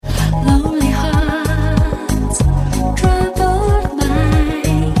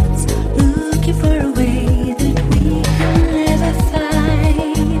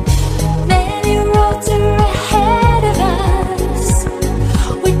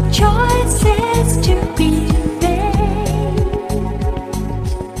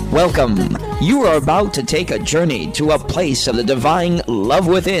Welcome. You are about to take a journey to a place of the divine love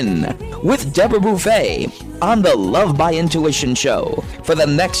within with Deborah Beauvais on the Love by Intuition show. For the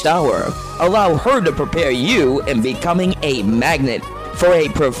next hour, allow her to prepare you in becoming a magnet for a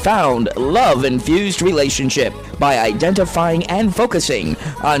profound love-infused relationship by identifying and focusing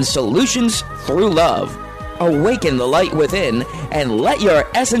on solutions through love. Awaken the light within and let your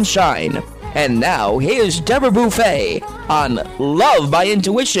essence shine. And now, here's Deborah Beauvais on Love by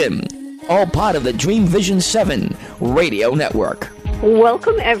Intuition, all part of the Dream Vision 7 radio network.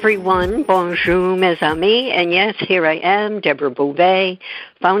 Welcome, everyone. Bonjour, mes amis. And yes, here I am, Deborah Beauvais,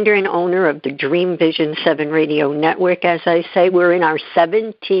 founder and owner of the Dream Vision 7 radio network. As I say, we're in our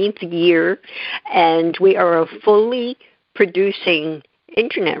 17th year, and we are a fully producing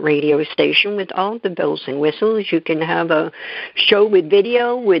internet radio station with all the bells and whistles. You can have a show with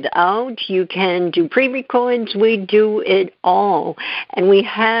video, without. You can do pre-records. We do it all. And we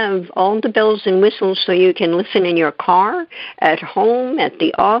have all the bells and whistles so you can listen in your car, at home, at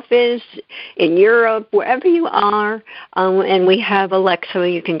the office, in Europe, wherever you are. And we have Alexa.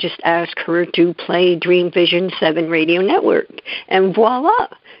 You can just ask her to play Dream Vision 7 radio network. And voila,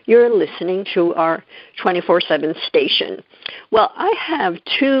 you're listening to our 24/7 station. Well, I have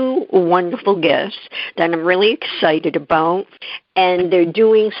two wonderful guests that I'm really excited about, and they're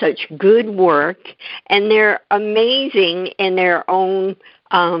doing such good work, and they're amazing in their own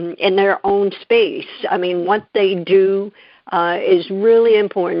space. I mean, what they do is really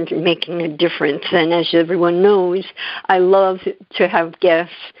important in making a difference. And as everyone knows, I love to have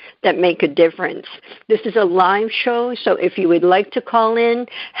guests that make a difference. This is a live show, so if you would like to call in,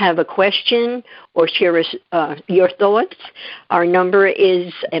 have a question, or share your thoughts, our number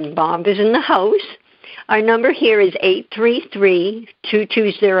is, and Bob is in the house, our number here is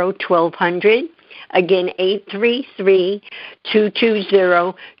 833-220-1200. Again,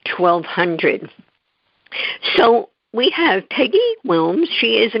 833-220-1200. So we have Peggy Wilms.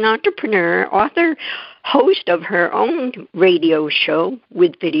 She is an entrepreneur, author, host of her own radio show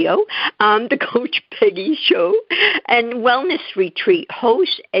with video, The Coach Peggy Show, and wellness retreat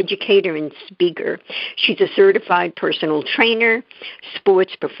host, educator, and speaker. She's a certified personal trainer,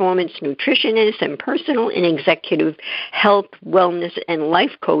 sports performance nutritionist, and personal and executive health, wellness, and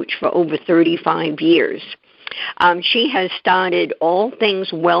life coach for over 35 years. She has started all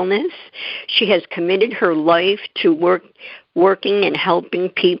things wellness. She has committed her life to working and helping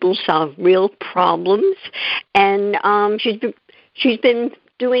people solve real problems, and she's been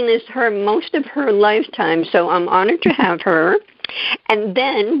doing this most of her lifetime. So I'm honored to have her. And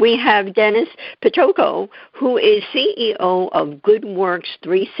then we have Dennis Pitoco, who is CEO of Good Works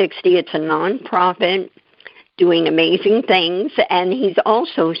 360. It's a nonprofit doing amazing things, and he's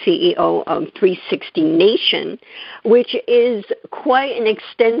also CEO of 360 Nation, which is quite an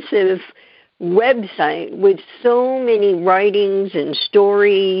extensive website with so many writings and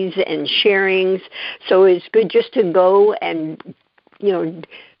stories and sharings. So it's good just to go and,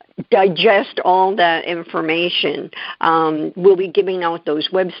 digest all that information. We'll be giving out those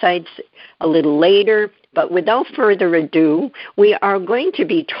websites a little later. But without further ado, we are going to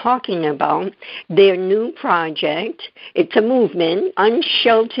be talking about their new project. It's a movement,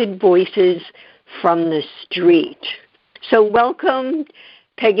 Unsheltered Voices from the Street. So welcome,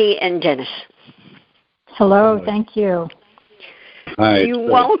 Peggy and Dennis. Hello, thank you. Hi. You're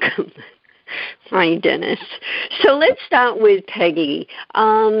welcome. Hi, Dennis. So let's start with Peggy,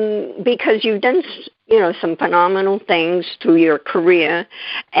 because you've done some phenomenal things through your career,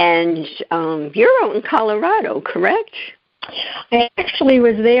 and you're out in Colorado, correct? I actually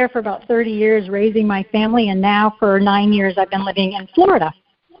was there for about 30 years raising my family, and now for 9 years I've been living in Florida.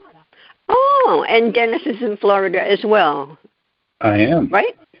 Oh, and Dennis is in Florida as well. I am.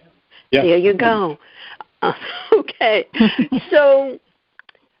 Right? Yeah. There you go. Okay. So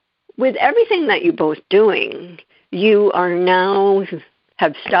with everything that you're both doing, you are now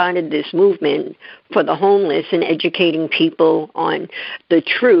have started this movement for the homeless and educating people on the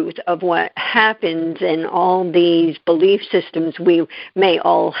truth of what happens and all these belief systems we may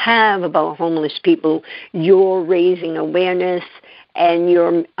all have about homeless people. You're raising awareness, and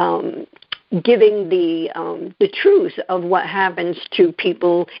you're giving the truth of what happens to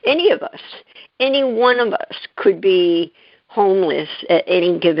people. Any of us, any one of us could be homeless at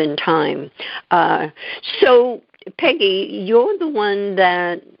any given time. So, Peggy, you're the one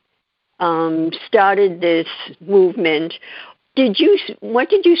that started this movement. What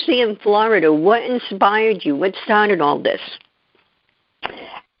did you see in Florida? What inspired you? What started all this?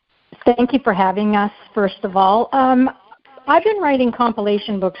 Thank you for having us, first of all. I've been writing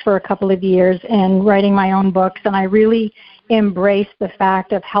compilation books for a couple of years and writing my own books, and I really embrace the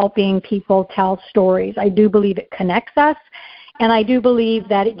fact of helping people tell stories. I do believe it connects us, and I do believe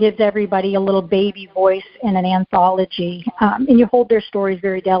that it gives everybody a little baby voice in an anthology, and you hold their stories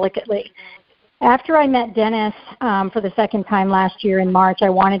very delicately. After I met Dennis for the second time last year in March, I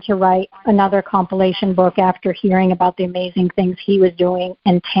wanted to write another compilation book after hearing about the amazing things he was doing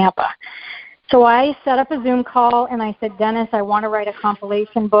in Tampa. So I set up a Zoom call, and I said, Dennis, I want to write a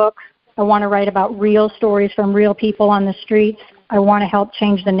compilation book. I want to write about real stories from real people on the streets. I want to help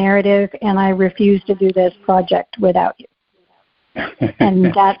change the narrative, and I refuse to do this project without you.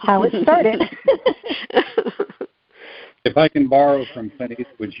 And that's how it started. If I can borrow from Penny,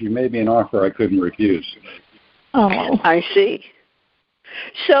 which you made me an offer I couldn't refuse. Oh, I see.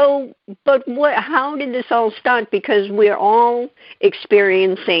 So, but how did this all start? Because we're all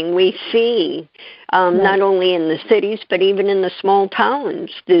experiencing, we see, not only in the cities, but even in the small towns,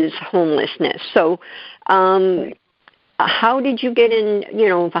 there's homelessness. So, how did you get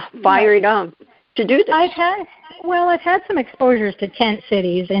fired up to do this? I've had some exposures to tent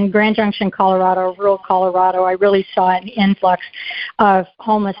cities. In Grand Junction, Colorado, rural Colorado. I really saw an influx of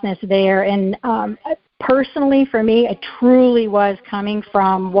homelessness there. And personally, for me, it truly was coming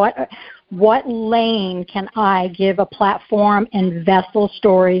from what lane can I give a platform and vessel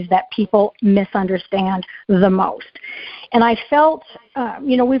stories that people misunderstand the most. And I felt,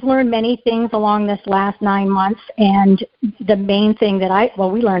 we've learned many things along this last 9 months, and the main thing that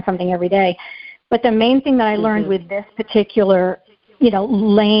we learn something every day. But the main thing that I learned with this particular,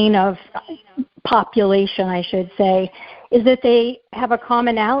 lane of population, I should say, is that they have a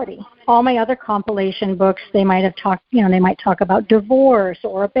commonality. All my other compilation books, they might talk about divorce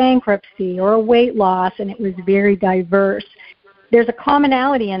or a bankruptcy or a weight loss, and it was very diverse. There's a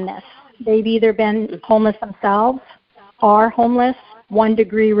commonality in this. They've either been homeless themselves, are homeless, 1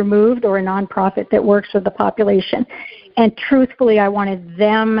 degree removed, or a nonprofit that works with the population. And truthfully, I wanted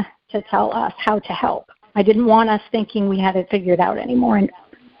them to tell us how to help. I didn't want us thinking we had it figured out anymore and,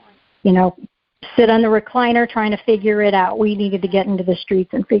 sit on the recliner trying to figure it out. We needed to get into the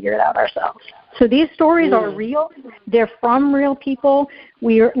streets and figure it out ourselves. So these stories are real. They're from real people.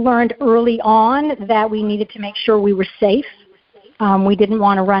 We learned early on that we needed to make sure we were safe. We didn't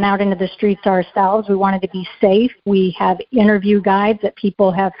want to run out into the streets ourselves. We wanted to be safe. We have interview guides that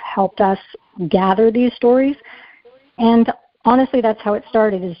people have helped us gather these stories. And honestly, that's how it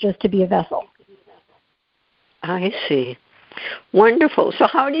started, is just to be a vessel. I see. Wonderful. So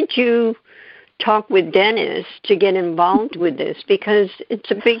how did you talk with Dennis to get involved with this? Because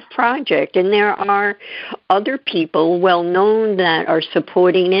it's a big project, and there are other people well-known that are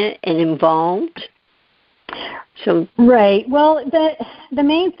supporting it and involved. So right. Well, the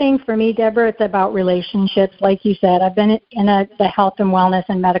main thing for me, Deborah, it's about relationships. Like you said, I've been in the health and wellness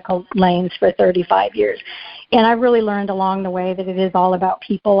and medical lanes for 35 years. And I've really learned along the way that it is all about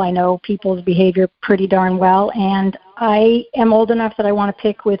people. I know people's behavior pretty darn well, and I am old enough that I want to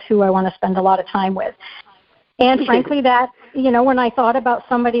pick with who I want to spend a lot of time with. And frankly, that, when I thought about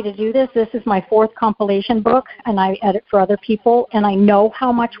somebody to do this is my 4th compilation book, and I edit for other people, and I know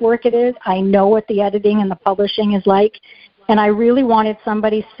how much work it is. I know what the editing and the publishing is like, and I really wanted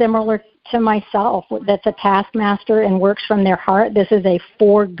somebody similar to myself that's a taskmaster and works from their heart. This is a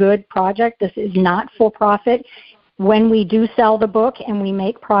for good project. This is not for profit. When we do sell the book and we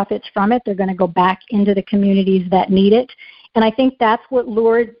make profits from it, they're going to go back into the communities that need it. And I think that's what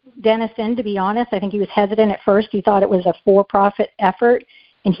lured Dennis in, to be honest. I think he was hesitant at first. He thought it was a for-profit effort,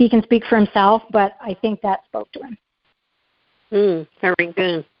 and he can speak for himself, but I think that spoke to him. Very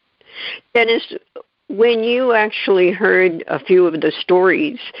good. Dennis, when you actually heard a few of the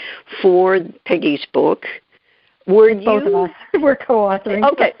stories for Peggy's book, both of us. We're co-authoring.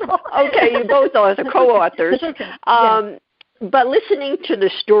 Okay, you both are co-authors. But listening to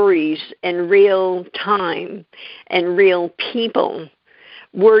the stories in real time and real people,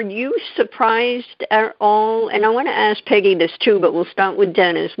 were you surprised at all? And I want to ask Peggy this too, but we'll start with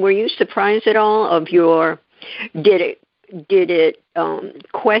Dennis. Were you surprised at all of did it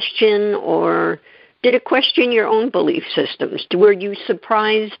question, or did it question your own belief systems? Were you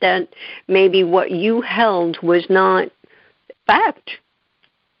surprised that maybe what you held was not fact?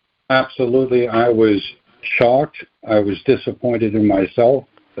 Absolutely. I was shocked. I was disappointed in myself.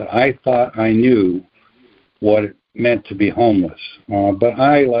 I thought I knew what it meant to be homeless. But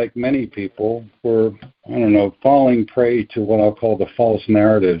I, like many people, were, falling prey to what I'll call the false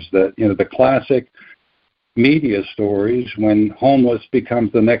narratives, that, the classic media stories. When homeless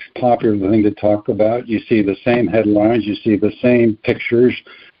becomes the next popular thing to talk about, you see the same headlines, you see the same pictures,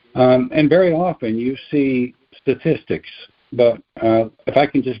 and very often you see statistics But if I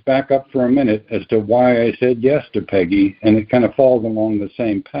can just back up for a minute as to why I said yes to Peggy, and it kind of falls along the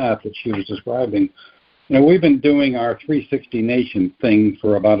same path that she was describing. We've been doing our 360 Nation thing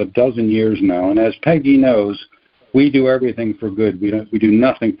for about a dozen years now, and as Peggy knows, we do everything for good. We do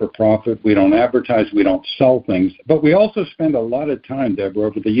nothing for profit. We don't advertise. We don't sell things. But we also spend a lot of time, Deborah,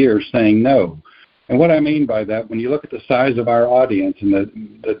 over the years saying no. And what I mean by that, when you look at the size of our audience and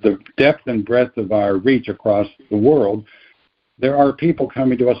the depth and breadth of our reach across the world, there are people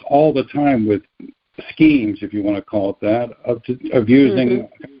coming to us all the time with schemes, if you want to call it that, of using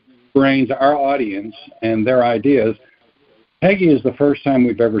brains, our audience, and their ideas. Peggy is the first time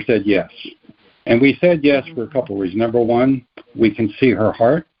we've ever said yes. And we said yes for a couple of reasons. Number one, we can see her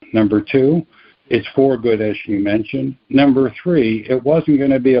heart. Number two, it's for good, as she mentioned. Number three, it wasn't going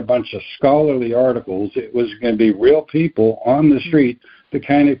to be a bunch of scholarly articles. It was going to be real people on the street, the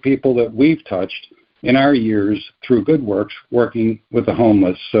kind of people that we've touched in our years through Good Works working with the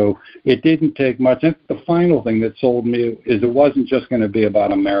homeless. So it didn't take much. And the final thing that sold me is it wasn't just going to be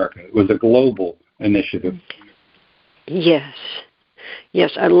about America. It was a global initiative. Yes.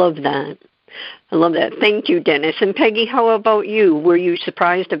 Yes, I love that. I love that. Thank you, Dennis. And Peggy, how about you? Were you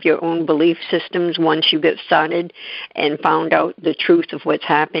surprised of your own belief systems once you got started and found out the truth of what's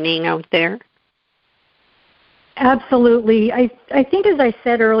happening out there? Absolutely. I think, as I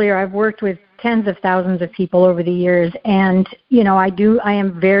said earlier, I've worked with tens of thousands of people over the years, and I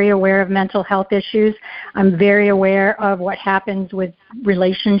am very aware of mental health issues. I'm very aware of what happens with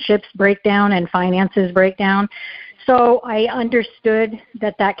relationships breakdown and finances breakdown. So I understood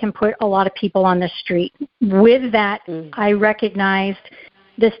that can put a lot of people on the street. With that, I recognized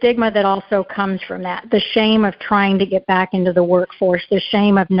the stigma that also comes from that, the shame of trying to get back into the workforce, the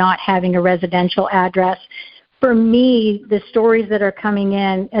shame of not having a residential address. For me, the stories that are coming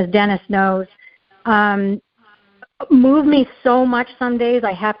in, as Dennis knows, move me so much some days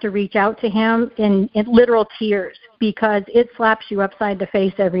I have to reach out to him in literal tears, because it slaps you upside the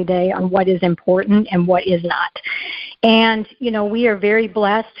face every day on what is important and what is not. And, we are very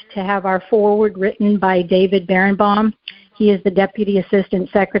blessed to have our foreword written by David Berenbaum. He is the Deputy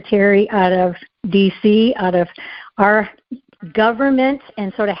Assistant Secretary out of D.C., out of our government,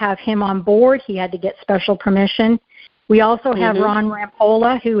 and so to have him on board, he had to get special permission. We also have Ron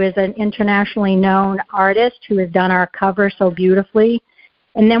Rampolla, who is an internationally known artist who has done our cover so beautifully.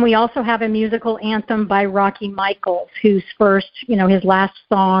 And then we also have a musical anthem by Rocky Michaels, whose his last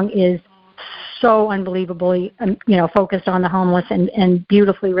song is so unbelievably, focused on the homeless and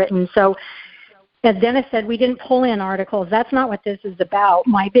beautifully written. So, as Dennis said, we didn't pull in articles. That's not what this is about.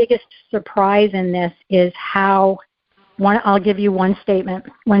 My biggest surprise in this is how, I'll give you one statement.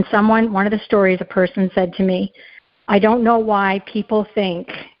 When one of the stories, a person said to me, I don't know why people think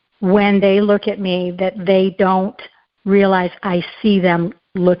when they look at me that they don't realize I see them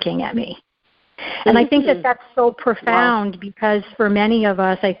looking at me. And I think that's so profound, because for many of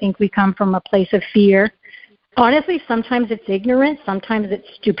us, I think we come from a place of fear. Honestly, sometimes it's ignorance, sometimes it's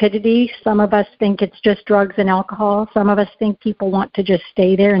stupidity. Some of us think it's just drugs and alcohol. Some of us think people want to just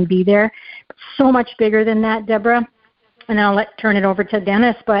stay there and be there. It's so much bigger than that, Deborah. And then I'll turn it over to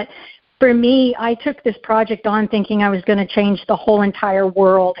Dennis. But for me, I took this project on thinking I was going to change the whole entire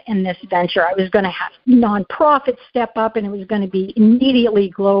world in this venture. I was going to have nonprofits step up, and it was going to be immediately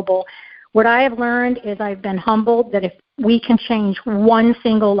global. What I have learned is I've been humbled that if we can change one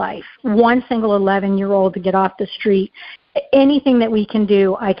single life, one single 11-year-old to get off the street, anything that we can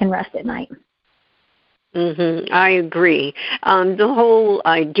do, I can rest at night. I agree. The whole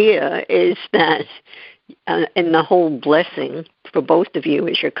idea is that, and the whole blessing for both of you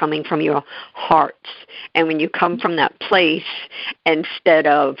is you're coming from your hearts. And when you come from that place, instead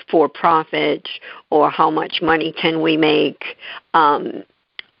of for profit or how much money can we make,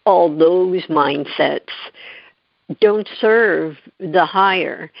 all those mindsets don't serve the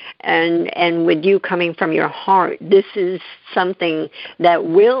higher. And with you coming from your heart, this is something that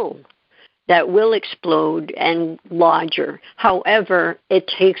will explode and larger. However, it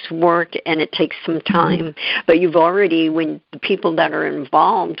takes work and it takes some time. But you've already, when the people that are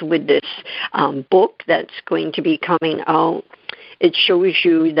involved with this book that's going to be coming out, it shows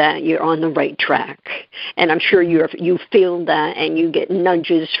you that you're on the right track. And I'm sure you feel that, and you get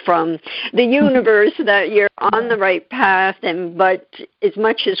nudges from the universe that you're on the right path. But as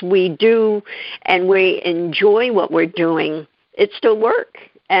much as we do and we enjoy what we're doing, it's still work.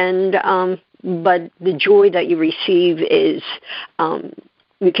 And but the joy that you receive is,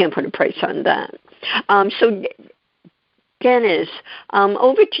 we can't put a price on that. So, Dennis,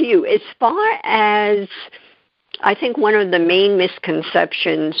 over to you. As far as, I think one of the main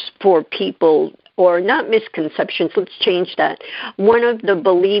misconceptions for people or not misconceptions, let's change that. One of the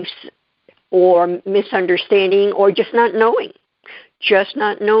beliefs or misunderstanding or just not knowing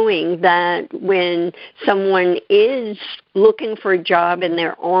that when someone is looking for a job and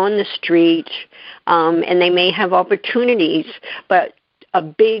they're on the street and they may have opportunities, but a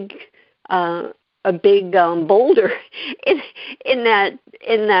big boulder in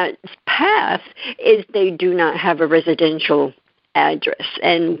that path is they do not have a residential address.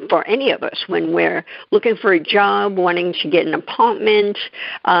 And for any of us, when we're looking for a job, wanting to get an apartment,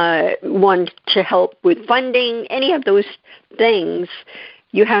 want to help with funding, any of those things,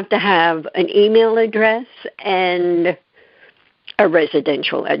 you have to have an email address and a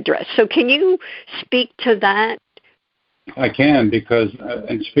residential address. So can you speak to that? I can, because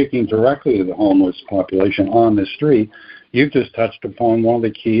in speaking directly to the homeless population on the street, you've just touched upon one of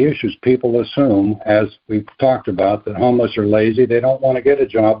the key issues. People assume, as we've talked about, that homeless are lazy. They don't want to get a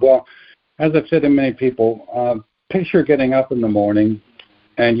job. Well, as I've said to many people, picture getting up in the morning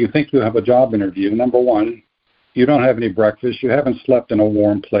and you think you have a job interview. Number one, you don't have any breakfast. You haven't slept in a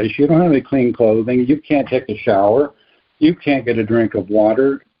warm place. You don't have any clean clothing. You can't take a shower. You can't get a drink of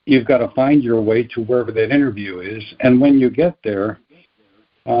water. You've got to find your way to wherever that interview is. And when you get there,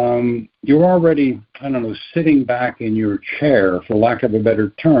 you're already, sitting back in your chair, for lack of a better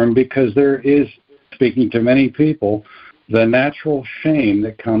term, because there is, speaking to many people, the natural shame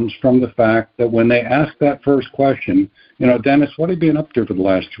that comes from the fact that when they ask that first question, Dennis, what have you been up to for the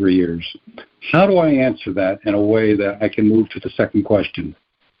last 3 years? How do I answer that in a way that I can move to the second question?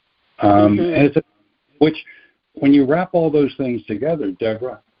 Which, when you wrap all those things together,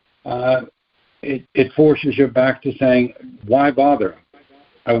 Deborah, it forces you back to saying, why bother?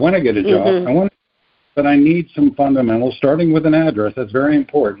 I want to get a job. But I need some fundamentals, starting with an address. That's very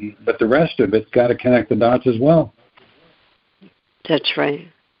important. But the rest of it's got to connect the dots as well. That's right.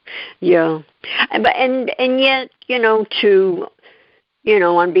 Yeah. And yet,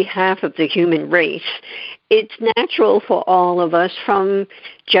 on behalf of the human race, it's natural for all of us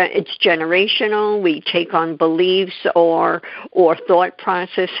it's generational. We take on beliefs or thought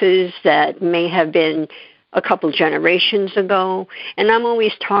processes that may have been a couple generations ago. And I'm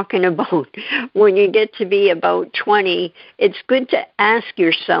always talking about when you get to be about 20, it's good to ask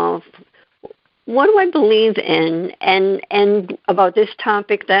yourself, what do I believe in? And about this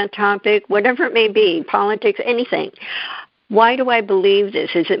topic, that topic, whatever it may be, politics, anything. Why do I believe this?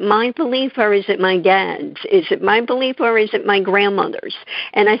 Is it my belief or is it my dad's? Is it my belief or is it my grandmother's?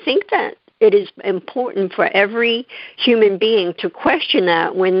 And I think that it is important for every human being to question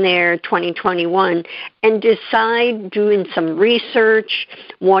that when they're 2021 and decide, doing some research,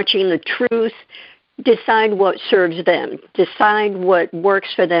 watching the truth, decide what serves them, decide what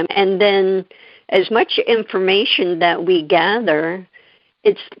works for them, and then as much information that we gather,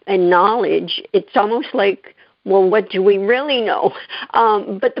 and knowledge, it's almost like, well, what do we really know?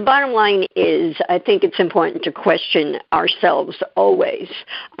 But the bottom line is, I think it's important to question ourselves always.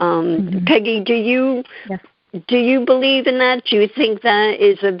 Peggy, do you believe in that? Do you think that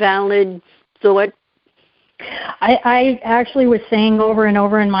is a valid thought? I actually was saying over and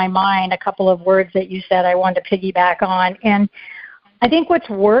over in my mind a couple of words that you said I wanted to piggyback on. And I think what's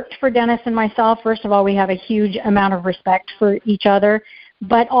worked for Dennis and myself, first of all, we have a huge amount of respect for each other.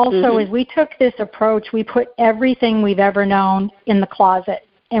 But also, as we took this approach, we put everything we've ever known in the closet.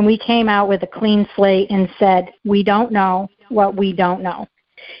 And we came out with a clean slate and said, we don't know what we don't know.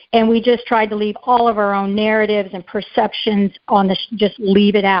 And we just tried to leave all of our own narratives and perceptions on this, just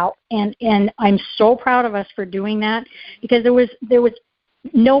leave it out. And I'm so proud of us for doing that, because there was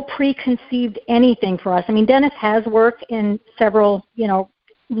no preconceived anything for us. I mean, Dennis has worked in several,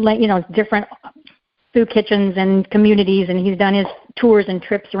 different food kitchens and communities, and he's done his tours and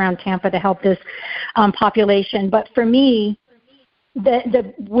trips around Tampa to help this population. But for me,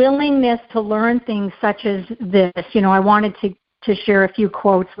 the willingness to learn things such as this, I wanted to share a few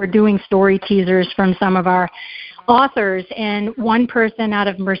quotes. We're doing story teasers from some of our authors, and one person out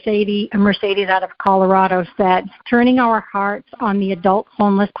of Mercedes out of Colorado said, turning our hearts on the adult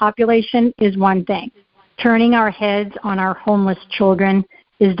homeless population is one thing. Turning our heads on our homeless children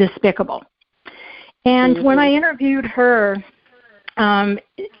is despicable. And when I interviewed her,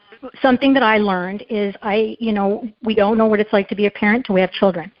 something that I learned is we don't know what it's like to be a parent till we have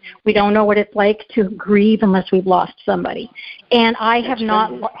children. We don't know what it's like to grieve unless we've lost somebody. And I've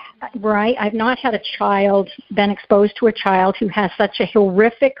not had a child, been exposed to a child who has such a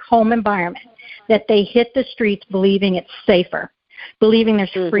horrific home environment that they hit the streets believing it's safer, believing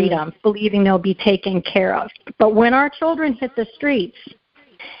there's freedom, believing they'll be taken care of. But when our children hit the streets,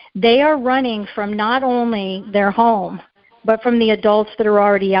 they are running from not only their home, but from the adults that are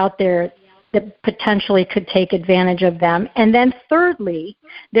already out there that potentially could take advantage of them. And then thirdly,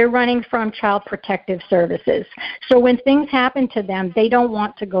 they're running from Child Protective Services. So when things happen to them, they don't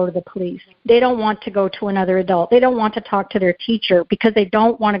want to go to the police. They don't want to go to another adult. They don't want to talk to their teacher because they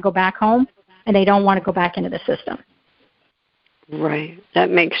don't want to go back home and they don't want to go back into the system. Right. That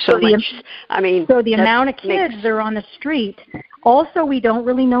makes so much. So the amount of kids that are on the street, also we don't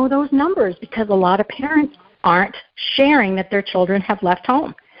really know those numbers because a lot of parents aren't sharing that their children have left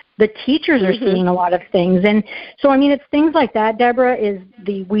home. The teachers are seeing a lot of things. And so, it's things like that, Deborah, is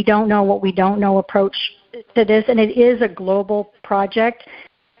the we don't know what we don't know approach to this. And it is a global project.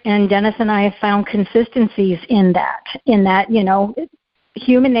 And Dennis and I have found consistencies in that,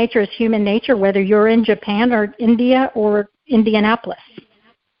 human nature is human nature, whether you're in Japan or India or Indianapolis.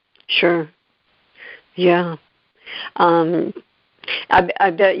 Sure. Yeah. I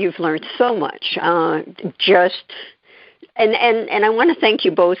bet you've learned so much. And I want to thank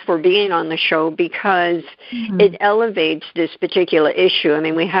you both for being on the show because it elevates this particular issue.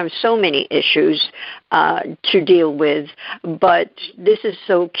 We have so many issues to deal with, but this is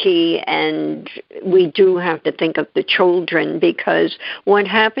so key, and we do have to think of the children because what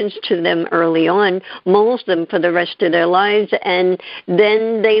happens to them early on molds them for the rest of their lives, and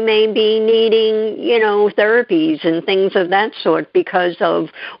then they may be needing, therapies and things of that sort because of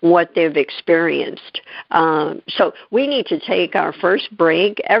what they've experienced. So we need to take our first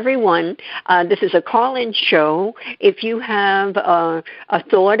break. Everyone, this is a call-in show. If you have a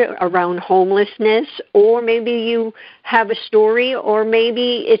thought around homelessness, or maybe you have a story, or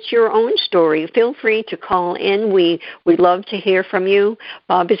maybe it's your own story, feel free to call in. We'd love to hear from you.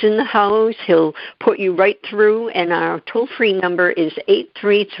 Bob is in the house. He'll put you right through, and our toll-free number is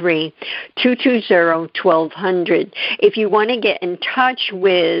 833-220-1200. If you want to get in touch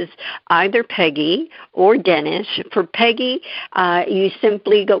with either Peggy or Dennis, for Peggy, you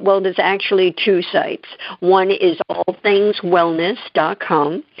simply go, there's actually two sites. One is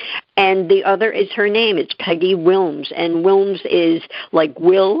allthingswellness.com, and the other is her name. It's Peggy Wilms, and Wilms is like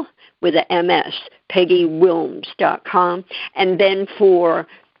Will with a MS, PeggyWilms.com. And then for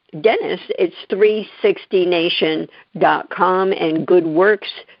Dennis, it's 360nation.com and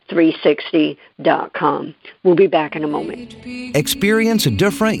goodworks360.com. We'll be back in a moment. Experience a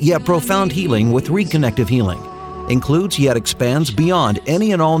different yet profound healing with Reconnective Healing. Includes yet expands beyond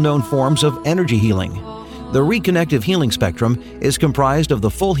any and all known forms of energy healing. The Reconnective Healing Spectrum is comprised of the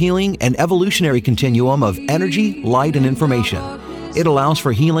full healing and evolutionary continuum of energy, light, and information. It allows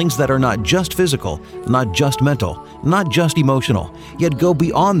for healings that are not just physical, not just mental, not just emotional, yet go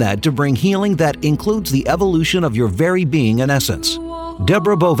beyond that to bring healing that includes the evolution of your very being and essence.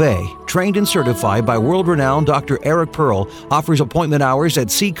 Deborah Beauvais, trained and certified by world-renowned Dr. Eric Pearl, offers appointment hours at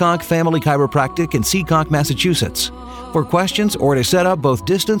Seekonk Family Chiropractic in Seekonk, Massachusetts. For questions or to set up both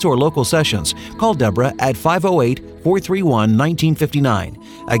distance or local sessions, call Deborah at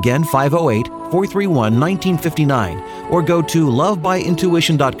 508-431-1959. Again, 508-431-1959. Or go to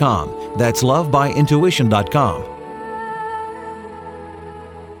lovebyintuition.com. That's lovebyintuition.com.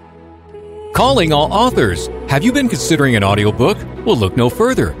 Calling all authors. Have you been considering an audiobook? Well, look no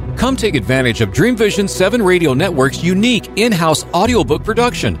further. Come take advantage of Dream Vision 7 Radio Network's unique in-house audiobook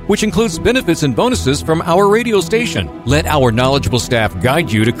production, which includes benefits and bonuses from our radio station. Let our knowledgeable staff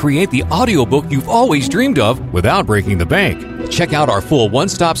guide you to create the audiobook you've always dreamed of without breaking the bank. Check out our full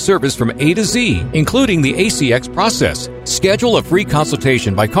one-stop service from A to Z, including the ACX process. Schedule a free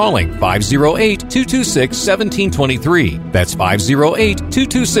consultation by calling 508-226-1723. That's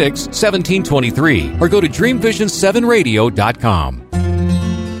 508-226-1723. Or go to dreamvision7radio.com.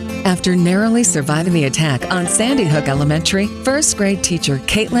 After narrowly surviving the attack on Sandy Hook Elementary, first grade teacher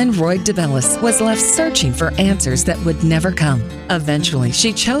Caitlin Roy DeBellis was left searching for answers that would never come. Eventually,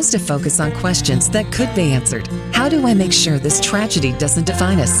 she chose to focus on questions that could be answered. How do I make sure this tragedy doesn't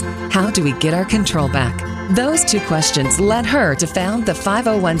define us? How do we get our control back? Those two questions led her to found the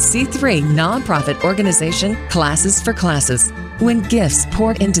 501c3 nonprofit organization Classes for Classes. When gifts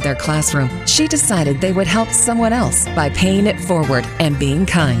poured into their classroom, she decided they would help someone else by paying it forward and being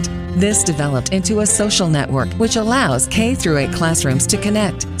kind. This developed into a social network which allows K-8 classrooms to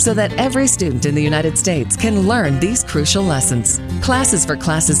connect so that every student in the United States can learn these crucial lessons. Classes for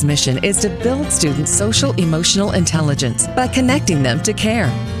Classes' mission is to build students' social-emotional intelligence by connecting them to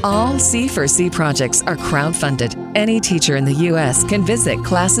care. All C4C projects are crowdfunded. Any teacher in the U.S. can visit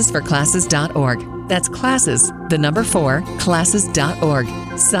classesforclasses.org. That's classes, the number 4, classes.org.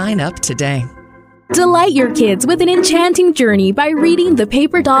 Sign up today. Delight your kids with an enchanting journey by reading the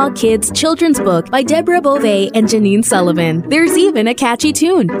Paper Doll Kids children's book by Deborah Beauvais and Janine Sullivan. There's even a catchy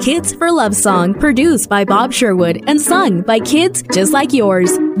tune, Kids for Love Song, produced by Bob Sherwood and sung by kids just like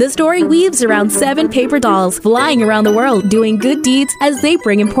yours. The story weaves around 7 paper dolls flying around the world doing good deeds as they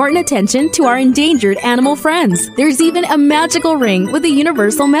bring important attention to our endangered animal friends. There's even a magical ring with a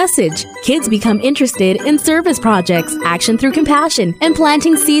universal message. Kids become interested in service projects, action through compassion, and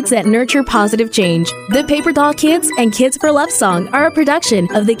planting seeds that nurture positive change. The Paper Doll Kids and Kids for Love Song are a production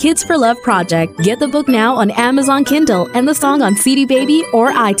of the Kids for Love Project. Get the book now on Amazon Kindle and the song on CD Baby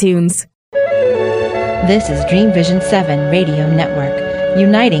or iTunes. This is Dream Vision 7 Radio Network,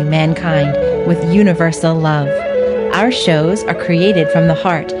 uniting mankind with universal love. Our shows are created from the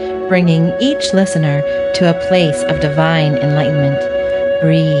heart, bringing each listener to a place of divine enlightenment.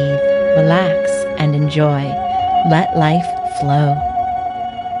 Breathe, relax, and enjoy. Let life flow.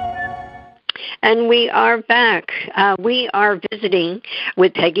 And we are back. We are visiting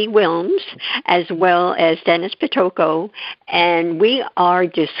with Peggy Wilms as well as Dennis Pitoco, and we are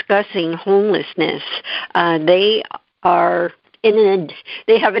discussing homelessness. They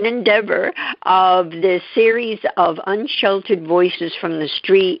have an endeavor of this series of unsheltered voices from the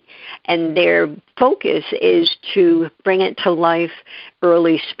street, and their focus is to bring it to life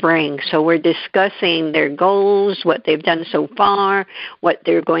early spring. So we're discussing their goals, what they've done so far, what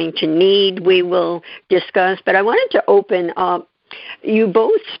they're going to need. We will discuss, but I wanted to open up. You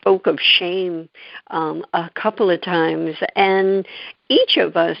both spoke of shame a couple of times, and each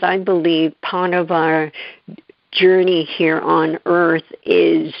of us, I believe, part of our journey here on earth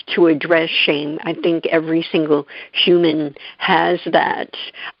is to address shame. I think every single human has that.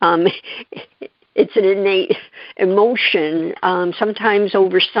 It's an innate emotion, sometimes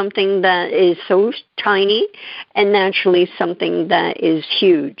over something that is so tiny and naturally something that is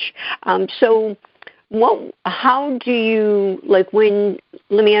huge. How do you, let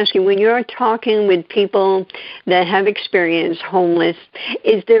me ask you, when you're talking with people that have experienced homeless,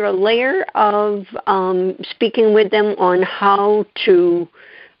 is there a layer of speaking with them on how to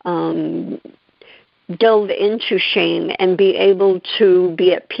delve into shame and be able to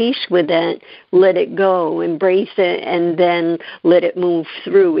be at peace with it, let it go, embrace it, and then let it move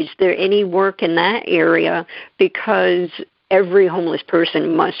through? Is there any work in that area? Because every homeless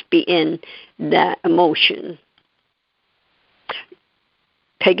person must be in that emotion.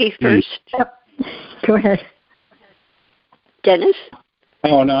 Peggy first. Yep. Go ahead. Dennis?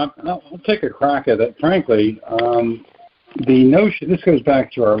 Oh, no, I'll take a crack at it. Frankly, the notion, this goes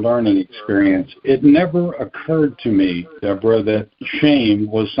back to our learning experience. It never occurred to me, Deborah, that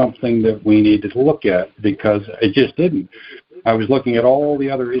shame was something that we needed to look at, because it just didn't. I was looking at all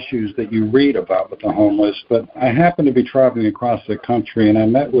the other issues that you read about with the homeless, but I happened to be traveling across the country, and I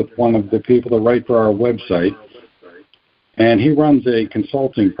met with one of the people that write for our website, and he runs a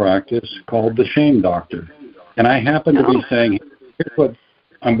consulting practice called The Shame Doctor. And I happened to be saying, here's what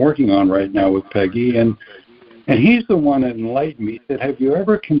I'm working on right now with Peggy, and he's the one that enlightened me. He said, have you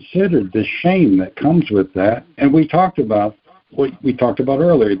ever considered the shame that comes with that? And we talked about what we talked about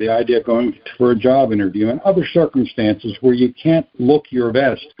earlier, the idea of going for a job interview and other circumstances where you can't look your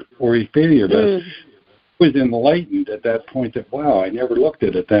best or you feel your best. I was enlightened at that point that, wow, I never looked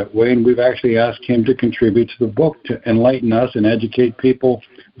at it that way, and we've actually asked him to contribute to the book to enlighten us and educate people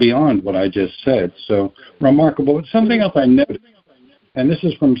beyond what I just said. So remarkable. It's something else I noticed, and this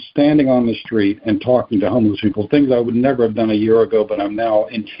is from standing on the street and talking to homeless people, things I would never have done a year ago, but I'm now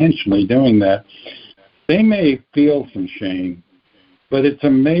intentionally doing that. They may feel some shame, but it's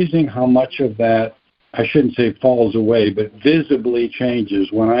amazing how much of that, I shouldn't say falls away, but visibly changes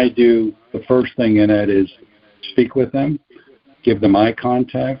when I do the first thing, and that is speak with them, give them eye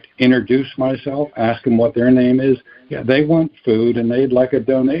contact, introduce myself, ask them what their name is. Yeah, they want food and they'd like a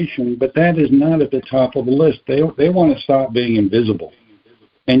donation, but that is not at the top of the list. They want to stop being invisible.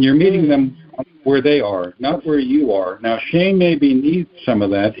 And you're meeting them where they are, not where you are. Now, shame maybe needs some of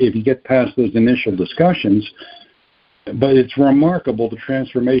that if you get past those initial discussions, but it's remarkable the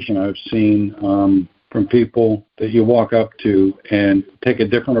transformation I've seen from people that you walk up to and take a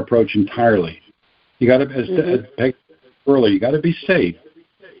different approach entirely. You got to, as Peg earlier, you got to be safe,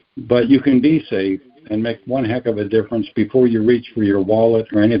 but you can be safe and make one heck of a difference before you reach for your wallet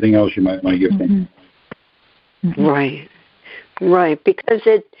or anything else you might want to give them. Right, because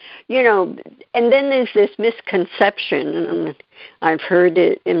it, and then there's this misconception, and I've heard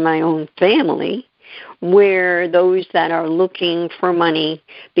it in my own family, where those that are looking for money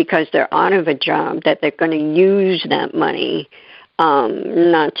because they're out of a job, that they're going to use that money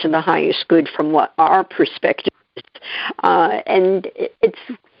not to the highest good from what our perspective is. And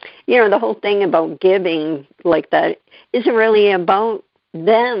the whole thing about giving like that isn't really about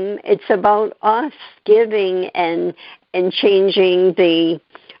them. It's about us giving and changing the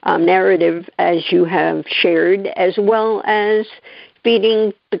narrative, as you have shared, as well as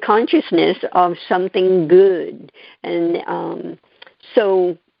feeding the consciousness of something good. And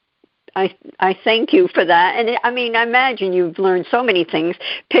so I thank you for that. And I imagine you've learned so many things.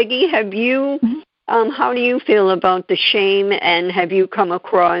 Peggy, have you, how do you feel about the shame, and have you come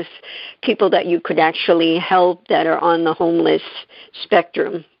across people that you could actually help that are on the homeless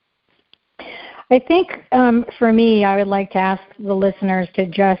spectrum? I think for me, I would like to ask the listeners to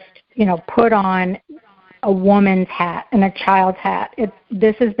just, put on a woman's hat and a child's hat.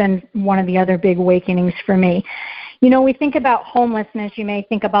 This has been one of the other big awakenings for me. We think about homelessness. You may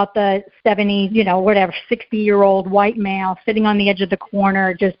think about the 60-year-old white male sitting on the edge of the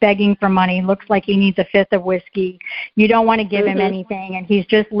corner just begging for money. Looks like he needs a fifth of whiskey. You don't want to give him anything, and he's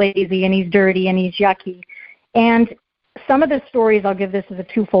just lazy, and he's dirty, and he's yucky. And some of the stories, I'll give this as a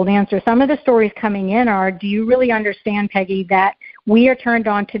twofold answer. Some of the stories coming in are, do you really understand, Peggy, that we are turned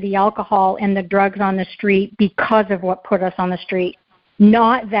on to the alcohol and the drugs on the street because of what put us on the street?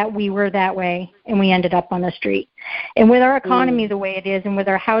 Not that we were that way and we ended up on the street. And with our economy the way it is, and with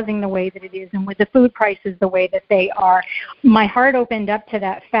our housing the way that it is, and with the food prices the way that they are, my heart opened up to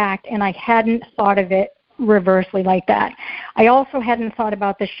that fact, and I hadn't thought of it reversely like that. I also hadn't thought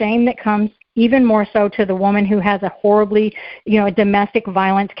about the shame that comes even more so to the woman who has a horribly, a domestic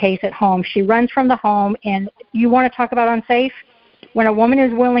violence case at home. She runs from the home, and you want to talk about unsafe? When a woman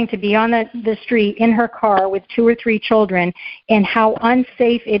is willing to be on the street in her car with 2 or 3 children, and how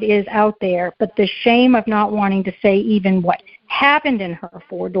unsafe it is out there, but the shame of not wanting to say even what happened in her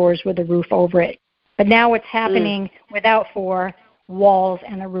 4 doors with a roof over it. But now it's happening without 4 walls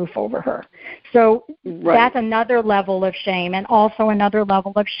and a roof over her. So that's another level of shame. And also another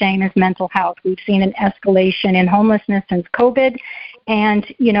level of shame is mental health. We've seen an escalation in homelessness since COVID. And,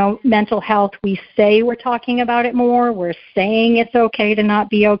 mental health, we say we're talking about it more. We're saying it's okay to not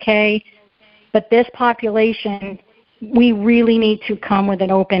be okay. But this population, we really need to come with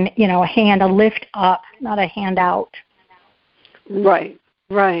an open, a hand, a lift up, not a hand out. Right.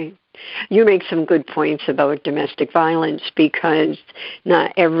 You make some good points about domestic violence, because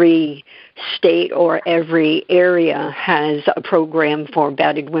not every state or every area has a program for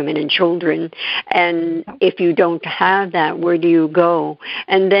battered women and children. And if you don't have that, where do you go?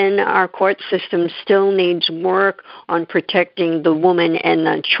 And then our court system still needs work on protecting the woman and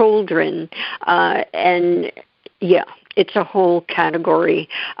the children. It's a whole category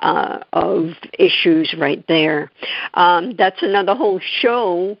of issues right there. That's another whole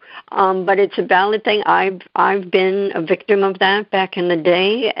show, but it's a valid thing. I've been a victim of that back in the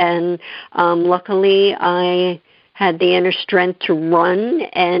day, and luckily I had the inner strength to run,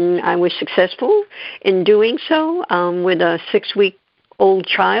 and I was successful in doing so with a 6-week-old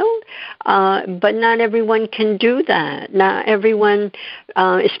child, but not everyone can do that. Not everyone,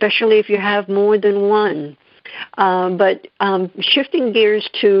 especially if you have more than one. But shifting gears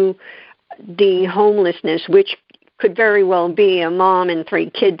to the homelessness, which could very well be a mom and 3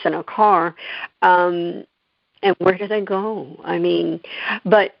 kids in a car, and where do they go?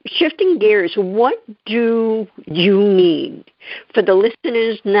 But shifting gears, what do you need? For the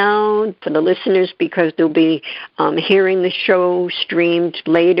listeners now, for the listeners because they'll be hearing the show streamed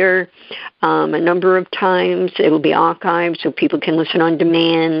later a number of times. It will be archived so people can listen on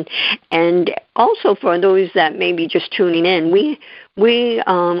demand. And also for those that may be just tuning in, we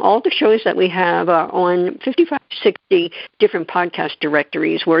all the shows that we have are on 55, 60 different podcast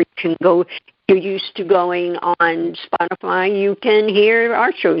directories where you can go. You're used to going on Spotify, you hear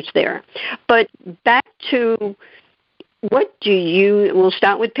our shows there. But back to we'll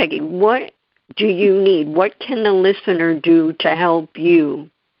start with Peggy. What do you need? What can the listener do to help you?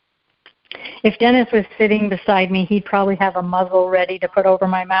 If Dennis was sitting beside me, he'd probably have a muzzle ready to put over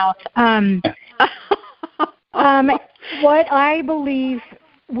my mouth. What I believe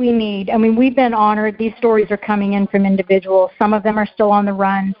we need, we've been honored. These stories are coming in from individuals. Some of them are still on the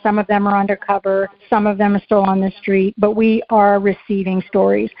run. Some of them are undercover. Some of them are still on the street. But we are receiving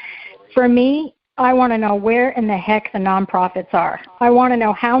stories. For me, I want to know where in the heck the nonprofits are. I want to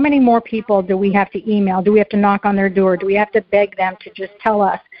know how many more people do we have to email? Do we have to knock on their door? Do we have to beg them to just tell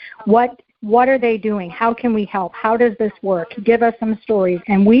us what are they doing? How can we help? How does this work? Give us some stories.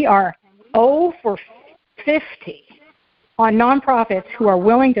 And we are 0 for 50 on nonprofits who are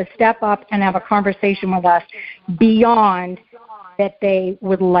willing to step up and have a conversation with us beyond that they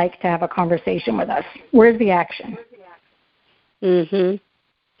would like to have a conversation with us. Where's the action?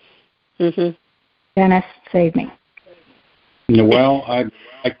 Mm-hmm. Dennis, save me.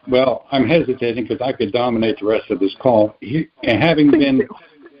 Well, I'm hesitating because I could dominate the rest of this call. And having been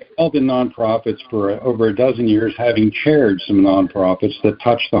involved in nonprofits for over a dozen years, having chaired some nonprofits that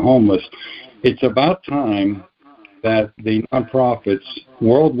touch the homeless, it's about time that the nonprofits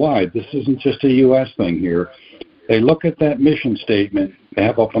worldwide, this isn't just a U.S. thing here, they look at that mission statement they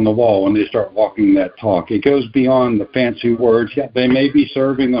have up on the wall when they start walking that talk. It goes beyond the fancy words. Yeah, they may be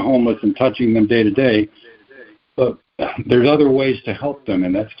serving the homeless and touching them day to day, but there's other ways to help them,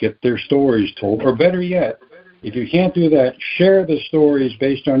 and that's get their stories told. Or better yet, if you can't do that, share the stories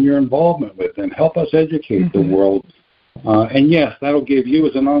based on your involvement with them. Help us educate the world. And yes, that'll give you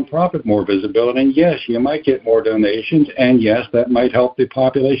as a nonprofit more visibility. And yes, you might get more donations. And yes, that might help the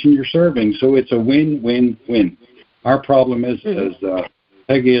population you're serving. So it's a win-win-win. Our problem is, as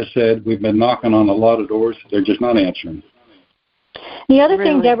Peggy has said, we've been knocking on a lot of doors. They're just not answering. The other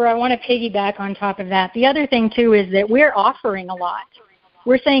thing, Deborah, I want to piggyback on top of that. The other thing, too, is that we're offering a lot.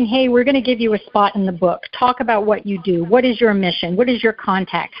 We're saying, hey, we're going to give you a spot in the book. Talk about what you do. What is your mission? What is your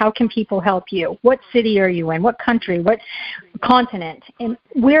contact? How can people help you? What city are you in? What country? What continent? And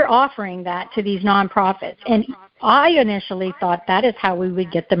we're offering that to these nonprofits. And I initially thought that is how we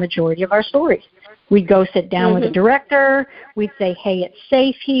would get the majority of our stories. We'd go sit down with the director. We'd say, hey, it's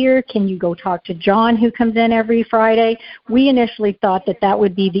safe here. Can you go talk to John, who comes in every Friday? We initially thought that that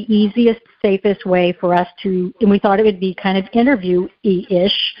would be the easiest, safest way for us to, and we thought it would be kind of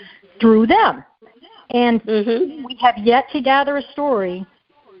interview-ish through them. And we have yet to gather a story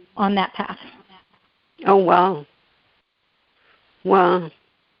on that path. Oh, wow. Wow.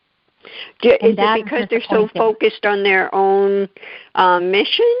 Is it because they're so focused on their own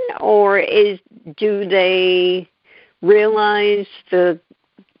mission, or do they realize the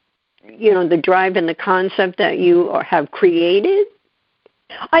drive and the concept that you have created?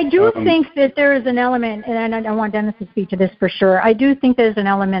 I do think that there is an element, and I want Dennis to speak to this for sure. I do think there's an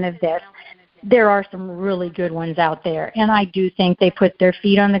element of this. There are some really good ones out there, and I do think they put their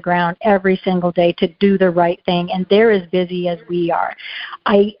feet on the ground every single day to do the right thing, and they're as busy as we are.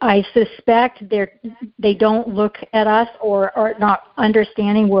 I suspect they don't look at us or are not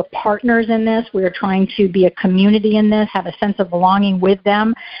understanding we're partners in this. We're trying to be a community in this, have a sense of belonging with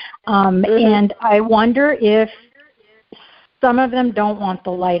them, and I wonder if some of them don't want the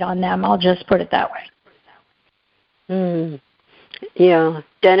light on them. I'll just put it that way. Yeah.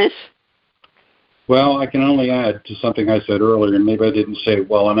 Dennis? Well, I can only add to something I said earlier, and maybe I didn't say it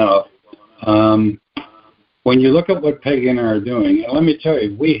well enough. When you look at what Peggy and I are doing, and let me tell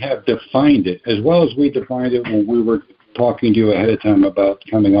you, we have defined it as well as we defined it when we were talking to you ahead of time about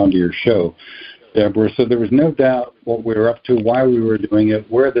coming onto your show, Deborah. So there was no doubt what we were up to, why we were doing it,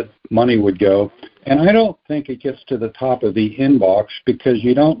 where the money would go. And I don't think it gets to the top of the inbox because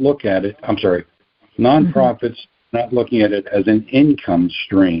you don't look at it. I'm sorry, nonprofits not looking at it as an income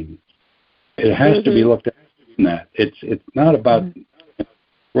stream. It has to be looked at in that. It's not about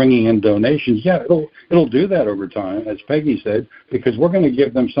bringing in donations. Yeah, it'll do that over time, as Peggy said, because we're going to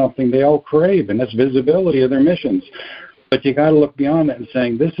give them something they all crave, and that's visibility of their missions. But you got to look beyond that and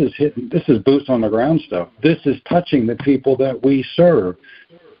saying this is boots on the ground stuff. This is touching the people that we serve.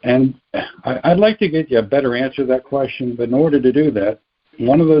 And I'd like to get you a better answer to that question, but in order to do that,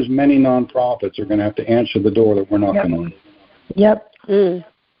 one of those many nonprofits are going to have to answer the door that we're knocking on. Yep.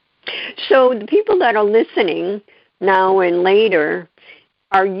 So the people that are listening now and later,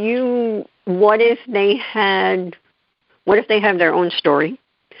 what if they have their own story?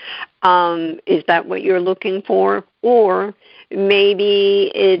 Is that what you're looking for? Or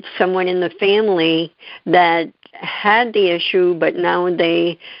maybe it's someone in the family that had the issue, but now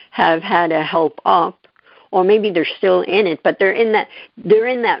they have had a help up. Or maybe they're still in it, but they're in that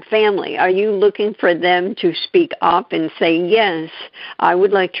family. Are you looking for them to speak up and say, yes, I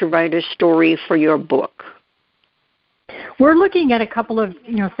would like to write a story for your book? We're looking at a couple of,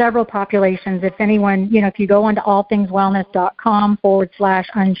 several populations. If anyone, if you go onto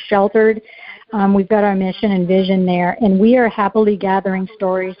allthingswellness.com/unsheltered, we've got our mission and vision there, and we are happily gathering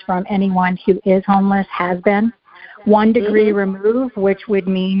stories from anyone who is homeless, has been. 1 degree removed, which would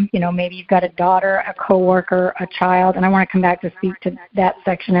mean, maybe you've got a daughter, a coworker, a child, and I want to come back to speak to that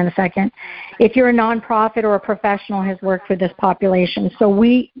section in a second. If you're a nonprofit or a professional has worked with this population, so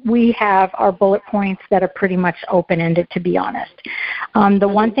we have our bullet points that are pretty much open-ended, to be honest. The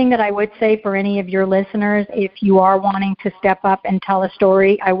one thing that I would say for any of your listeners, if you are wanting to step up and tell a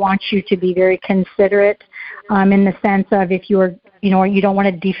story, I want you to be very considerate in the sense of if you're, you don't want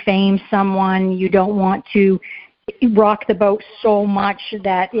to defame someone, you don't want to rock the boat so much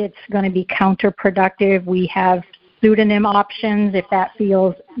that it's going to be counterproductive. We have pseudonym options if that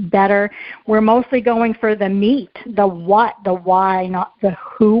feels better. We're mostly going for the meat, the what, the why, not the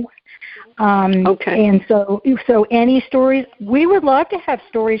who. Okay. And so any stories, we would love to have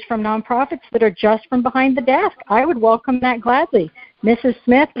stories from nonprofits that are just from behind the desk. I would welcome that gladly. Mrs.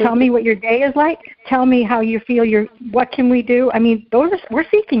 Smith, tell me what your day is like. Tell me how you feel. What can we do? I mean, we're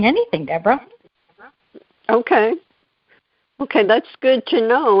seeking anything, Deborah. Okay. Okay, that's good to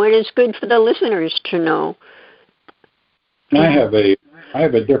know, and it's good for the listeners to know. I have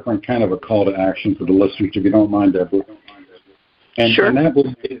a different kind of a call to action for the listeners, if you don't mind, Deborah. And, sure. And that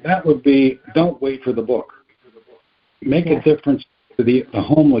would be don't wait for the book. Make a difference to the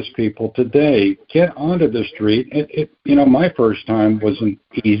homeless people today. Get onto the street. My first time wasn't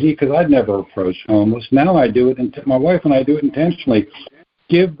easy because I'd never approached homeless. Now I do it. My wife and I do it intentionally.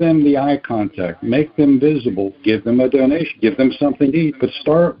 Give them the eye contact. Make them visible. Give them a donation. Give them something to eat. But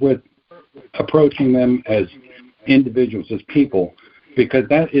start with approaching them as individuals, as people, because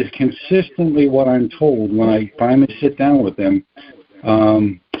that is consistently what I'm told when I finally sit down with them.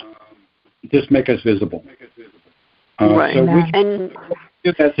 Just make us visible. Right. So we and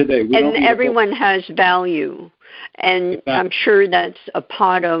do that today. Everyone has value. And I'm sure that's a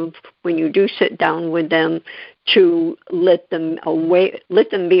part of when you do sit down with them, to let them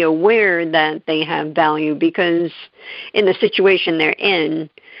be aware that they have value, because in the situation they're in,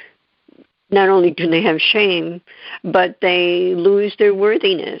 not only do they have shame, but they lose their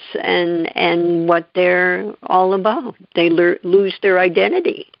worthiness and what they're all about. They lose their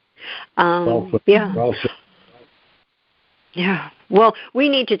identity. Yeah. Well, we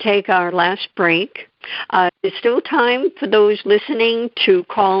need to take our last break. There's still time for those listening to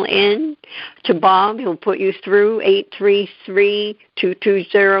call in to Bob. He'll put you through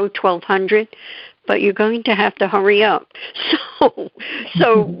 833-220-1200. But you're going to have to hurry up.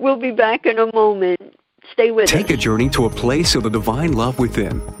 So we'll be back in a moment. Stay with us. Take a journey to a place of the divine love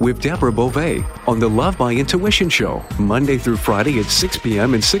within with Deborah Beauvais on the Love by Intuition Show, Monday through Friday at 6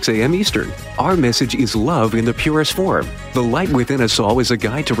 p.m. and 6 a.m. Eastern. Our message is love in the purest form. The light within us all is a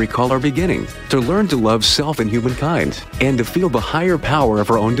guide to recall our beginning, to learn to love self and humankind, and to feel the higher power of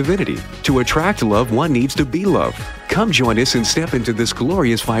our own divinity. To attract love, one needs to be love. Come join us and step into this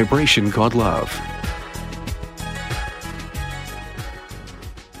glorious vibration called love.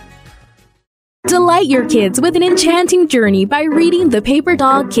 Delight your kids with an enchanting journey by reading the Paper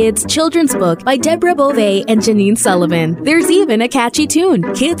Doll Kids children's book by Deborah Beauvais and Janine Sullivan. There's even a catchy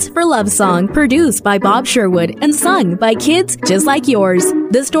tune, Kids for Love Song, produced by Bob Sherwood and sung by kids just like yours.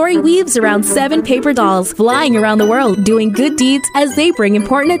 The story weaves around 7 paper dolls flying around the world doing good deeds as they bring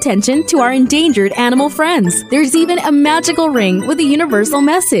important attention to our endangered animal friends. There's even a magical ring with a universal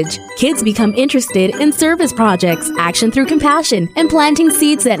message. Kids become interested in service projects, action through compassion, and planting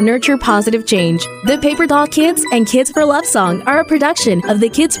seeds that nurture positive change. The Paper Doll Kids and Kids for Love Song are a production of the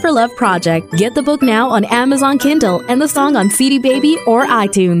Kids for Love Project. Get the book now on Amazon Kindle and the song on CD Baby or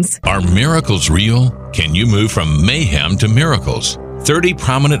iTunes. Are miracles real? Can you move from mayhem to miracles? 30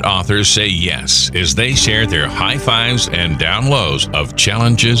 prominent authors say yes as they share their high fives and down lows of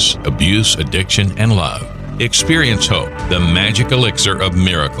challenges, abuse, addiction, and love. Experience hope, the magic elixir of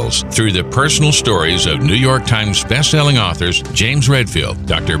miracles, through the personal stories of New York Times bestselling authors James Redfield,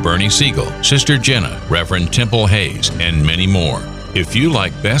 Dr. Bernie Siegel, Sister Jenna, Reverend Temple Hayes, and many more. If you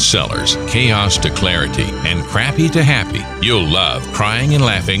like bestsellers, chaos to clarity, and crappy to happy, you'll love crying and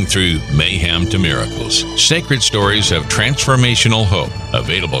laughing through mayhem to miracles. Sacred stories of transformational hope.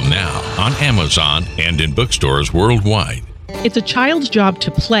 Available now on Amazon and in bookstores worldwide. It's a child's job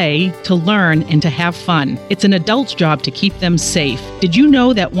to play, to learn, and to have fun. It's an adult's job to keep them safe. Did you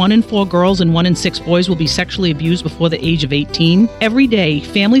know that 1 in 4 girls and 1 in 6 boys will be sexually abused before the age of 18? Every day,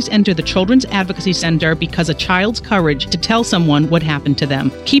 families enter the Children's Advocacy Center because a child's courage to tell someone what happened to them.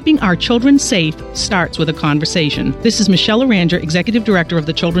 Keeping our children safe starts with a conversation. This is Michelle Aranger, Executive Director of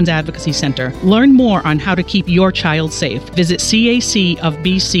the Children's Advocacy Center. Learn more on how to keep your child safe. Visit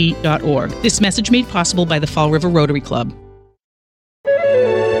cacofbc.org. This message made possible by the Fall River Rotary Club.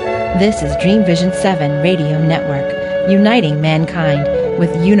 This is Dream Vision 7 Radio Network, uniting mankind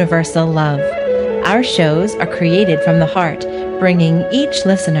with universal love. Our shows are created from the heart, bringing each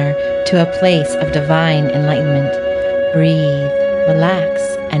listener to a place of divine enlightenment. Breathe, relax,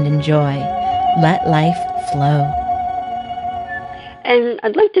 and enjoy. Let life flow. And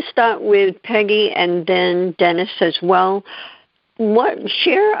I'd like to start with Peggy and then Dennis as well.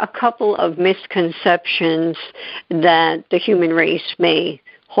 Share a couple of misconceptions that the human race may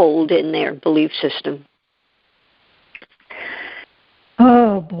hold in their belief system.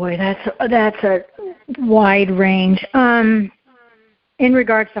 Oh boy, that's a wide range. In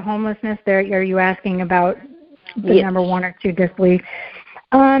regards to homelessness, are you asking about the number one or two disbelief.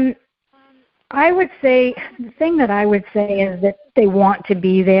 I would say, the thing that I would say is that they want to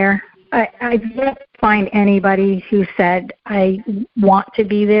be there. I've yet to find anybody who said, I want to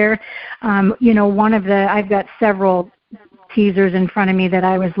be there. I've got several teasers in front of me that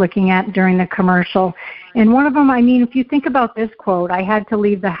I was looking at during the commercial. And one of them, if you think about this quote, I had to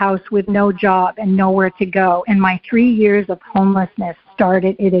leave the house with no job and nowhere to go. And my 3 years of homelessness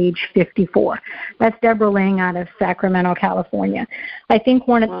started at age 54. That's Deborah Lang out of Sacramento, California. I think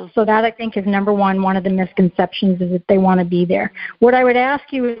so that I think is number one of the misconceptions is that they want to be there. What I would ask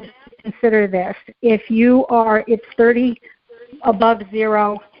you is to consider this. If it's 30 above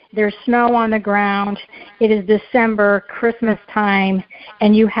zero, there's snow on the ground, it is December, Christmas time,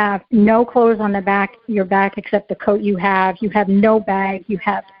 and you have no clothes on your back except the coat you have no bag, you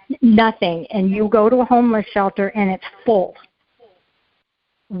have nothing, and you go to a homeless shelter and it's full.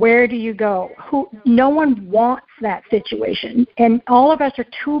 Where do you go? No one wants that situation. And all of us are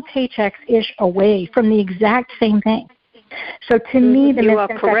 2 paychecks-ish away from the exact same thing. So to me, the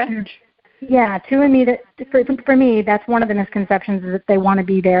misconception... Yeah, for me, that's one of the misconceptions is that they want to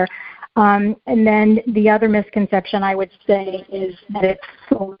be there. And then the other misconception I would say is that it's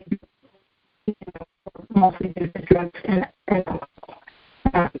solely mostly due to drugs and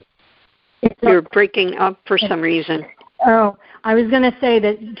You're breaking up for some reason. Oh, I was going to say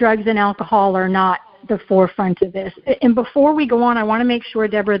that drugs and alcohol are not the forefront of this. And before we go on, I want to make sure,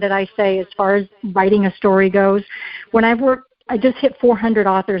 Deborah, that I say as far as writing a story goes, when I've worked, I just hit 400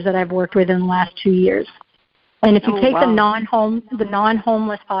 authors that I've worked with in the last 2 years. And if you take the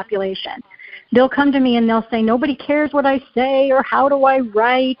non-homeless population, they'll come to me and they'll say, nobody cares what I say or how do I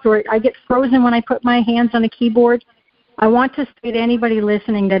write or I get frozen when I put my hands on a keyboard. I want to say to anybody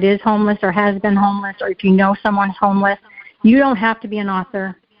listening that is homeless or has been homeless or if you know someone's homeless, you don't have to be an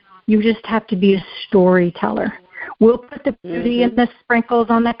author. You just have to be a storyteller. We'll put the beauty and the sprinkles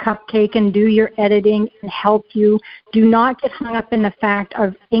on the cupcake and do your editing and help you. Do not get hung up in the fact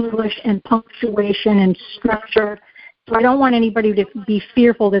of English and punctuation and structure. So I don't want anybody to be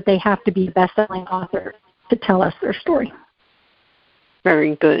fearful that they have to be a best-selling author to tell us their story.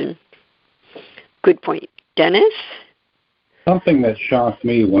 Very good. Good point. Dennis? Something that shocked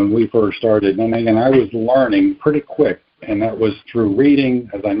me when we first started, and again, I was learning pretty quick, and that was through reading,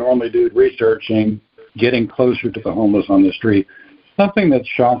 as I normally do, researching, getting closer to the homeless on the street. Something that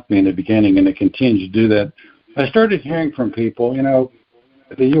shocked me in the beginning, and it continues to do that, I started hearing from people,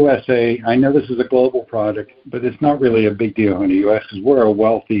 the USA, I know this is a global project, but it's not really a big deal in the U.S. because we're a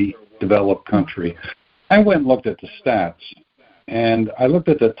wealthy, developed country. I went and looked at the stats, and I looked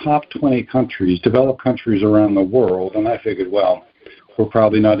at the top 20 countries, developed countries around the world, and I figured, well, we're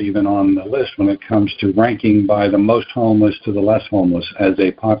probably not even on the list when it comes to ranking by the most homeless to the less homeless as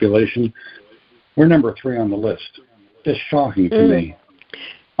a population. We're number 3 on the list. Just shocking to me.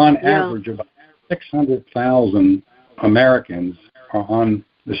 On average, about 600,000 Americans are on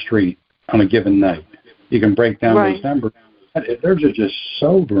the street on a given night. You can break down those numbers. Those are just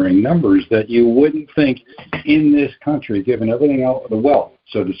sobering numbers that you wouldn't think in this country, given everything else, the wealth,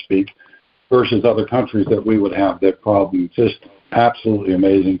 so to speak, versus other countries that we would have that problem. Just absolutely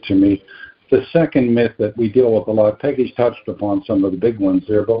amazing to me. The second myth that we deal with a lot, Peggy's touched upon some of the big ones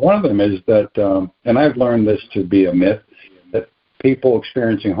there, but one of them is that, and I've learned this to be a myth, that people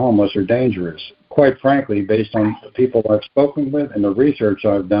experiencing homeless are dangerous. Quite frankly, based on the people I've spoken with and the research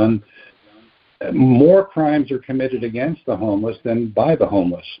I've done, more crimes are committed against the homeless than by the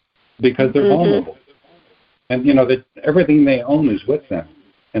homeless because they're vulnerable. And, that everything they own is with them,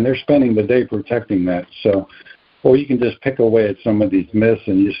 and they're spending the day protecting that. So, or you can just pick away at some of these myths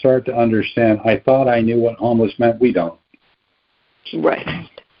and you start to understand, I thought I knew what homeless meant. We don't. Right.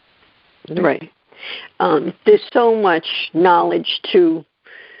 There's so much knowledge to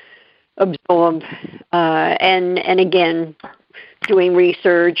absorb, and again, doing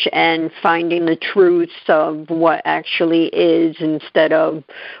research and finding the truths of what actually is instead of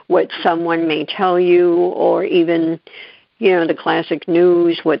what someone may tell you or even the classic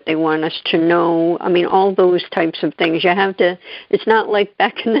news, what they want us to know. I mean, all those types of things. It's not like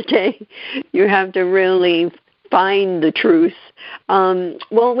back in the day. You have to really find the truth. For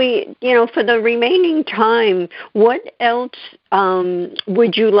the remaining time, what else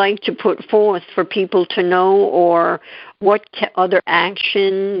would you like to put forth for people to know, or what other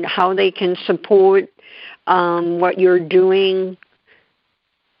action, how they can support what you're doing?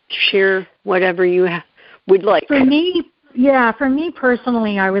 Share whatever you would like. For me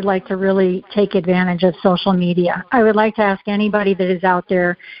personally, I would like to really take advantage of social media. I would like to ask anybody that is out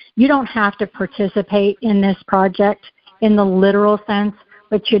there, you don't have to participate in this project in the literal sense,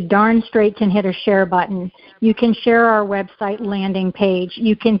 but you darn straight can hit a share button. You can share our website landing page.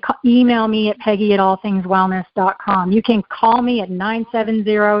 You can email me at peggy@allthingswellness.com. You can call me at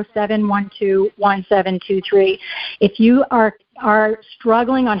 970-712-1723. If you are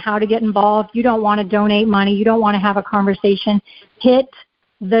struggling on how to get involved, you don't want to donate money, you don't want to have a conversation, hit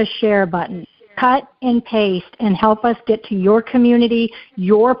the share button. Cut and paste and help us get to your community,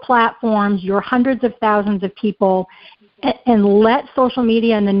 your platforms, your hundreds of thousands of people, and let social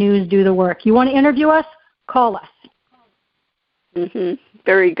media and the news do the work. You want to interview us? Call us.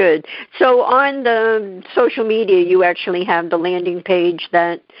 Very good. So on the social media, you actually have the landing page,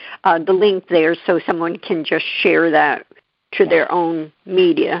 that the link there, so someone can just share that to their own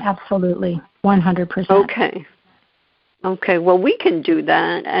media. Absolutely, 100%. Okay, well, we can do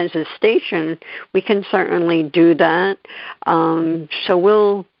that as a station. We can certainly do that. So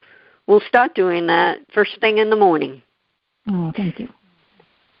we'll start doing that first thing in the morning. Oh, thank you.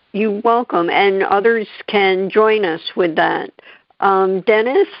 You're welcome, and others can join us with that.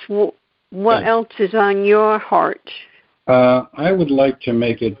 Dennis, what else is on your heart? I would like to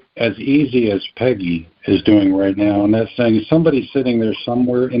make it as easy as Peggy is doing right now, and that's saying somebody's sitting there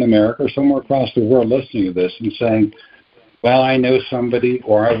somewhere in America or somewhere across the world listening to this and saying, well, I know somebody,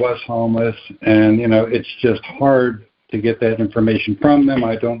 or I was homeless, and, it's just hard to get that information from them.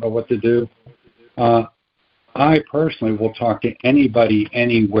 I don't know what to do. I personally will talk to anybody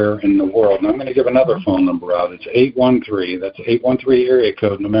anywhere in the world. And I'm going to give another phone number out. It's 813. That's 813 area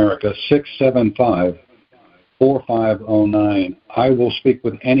code in America, 675-4509. I will speak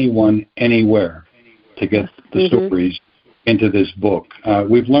with anyone anywhere to get the stories into this book.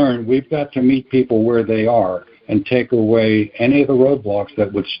 We've learned we've got to meet people where they are and take away any of the roadblocks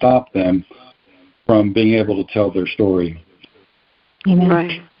that would stop them from being able to tell their story. Amen.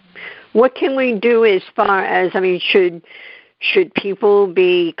 Right. What can we do as far as, should people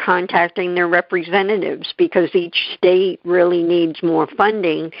be contacting their representatives, because each state really needs more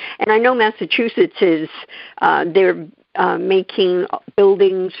funding? And I know Massachusetts is, they're making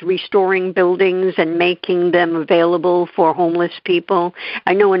buildings, restoring buildings and making them available for homeless people.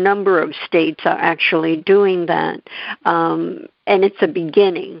 I know a number of states are actually doing that, and it's a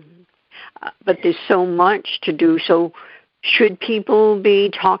beginning, but there's so much to do. So should people be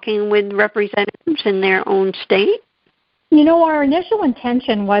talking with representatives in their own state? Our initial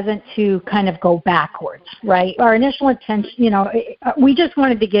intention wasn't to kind of go backwards, right? Our initial intention, we just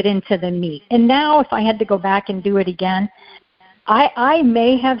wanted to get into the meat. And now if I had to go back and do it again, I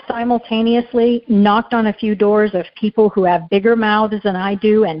may have simultaneously knocked on a few doors of people who have bigger mouths than I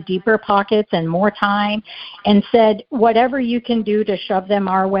do and deeper pockets and more time, and said, whatever you can do to shove them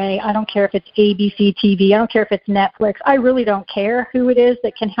our way. I don't care if it's ABC TV. I don't care if it's Netflix. I really don't care who it is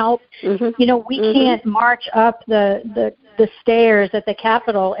that can help. We can't march up the stairs at the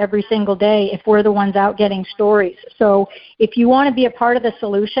Capitol every single day if we're the ones out getting stories. So if you want to be a part of the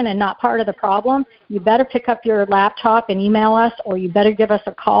solution and not part of the problem, you better pick up your laptop and email us, or you better give us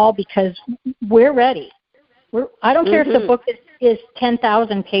a call, because we're ready. I don't care if the book is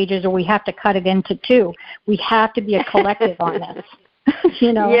 10,000 pages or we have to cut it into 2. We have to be a collective on this.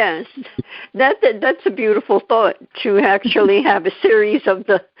 Yes, that's a beautiful thought, to actually have a series of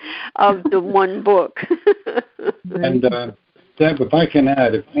the one book. And Deb, if I can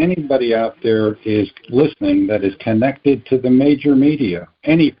add, if anybody out there is listening that is connected to the major media,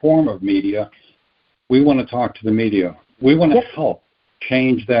 any form of media, we want to talk to the media. We want to help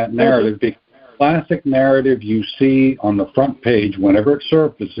change that narrative. The classic narrative you see on the front page whenever it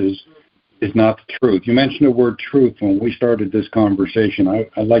surfaces is not the truth. You mentioned the word truth when we started this conversation.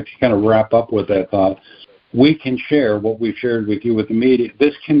 I'd like to kind of wrap up with that thought. We can share what we've shared with you with the media.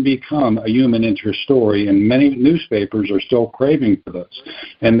 This can become a human interest story, and many newspapers are still craving for this.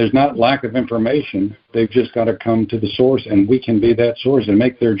 And there's not lack of information. They've just got to come to the source, and we can be that source and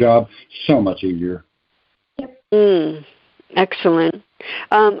make their job so much easier. Excellent.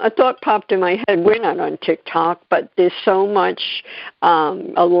 A thought popped in my head. We're not on TikTok, but there's so much,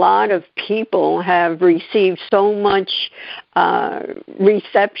 a lot of people have received so much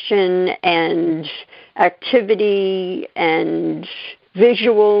reception and activity and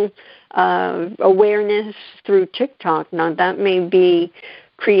visual awareness through TikTok. Now, that may be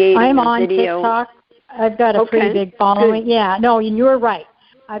creating I'm a on video. TikTok. I've got a pretty big following. Good. Yeah, no, and you're right.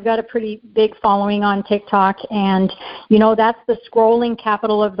 I've got a pretty big following on TikTok, and, that's the scrolling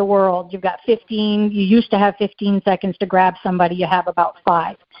capital of the world. You've got 15, you used to have 15 seconds to grab somebody, you have about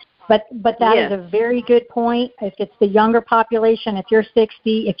 5. But that is a very good point. If it's the younger population, if you're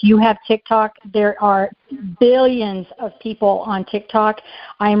 60, if you have TikTok, there are billions of people on TikTok.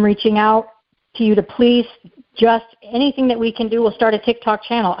 I am reaching out to you to please just anything that we can do. We'll start a TikTok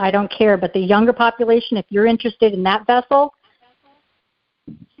channel. I don't care. But the younger population, if you're interested in that vessel,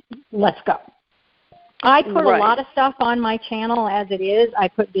 let's go. I put a lot of stuff on my channel as it is. I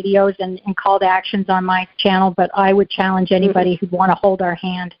put videos and call to actions on my channel, but I would challenge anybody who'd want to hold our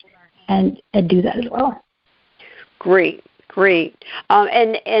hand and do that as well. Great.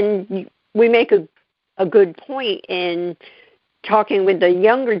 And we make a good point in talking with the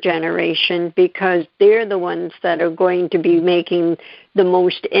younger generation, because they're the ones that are going to be making the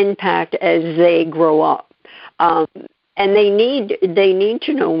most impact as they grow up. And they need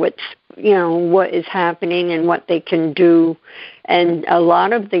to know what is happening and what they can do. And a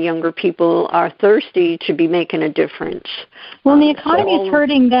lot of the younger people are thirsty to be making a difference. Well, the economy is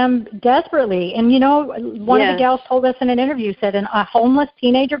hurting them desperately. And, one of the gals told us in an interview, said a homeless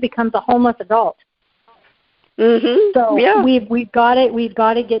teenager becomes a homeless adult. Mm-hmm. So we've got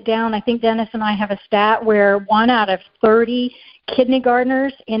to get down. I think Dennis and I have a stat where 1 out of 30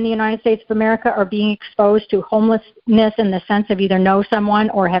 kindergartners in the United States of America are being exposed to homelessness in the sense of either know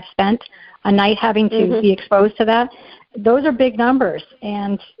someone or have spent a night having to be exposed to that. Those are big numbers.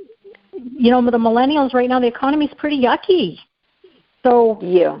 And, the millennials right now, the economy is pretty yucky. So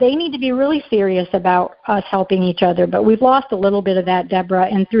they need to be really serious about us helping each other. But we've lost a little bit of that, Deborah.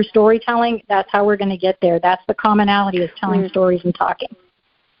 And through storytelling, that's how we're going to get there. That's the commonality, is telling stories and talking.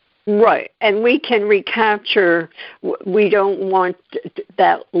 Right. And we can recapture. We don't want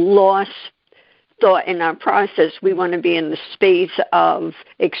that lost thought in our process. We want to be in the space of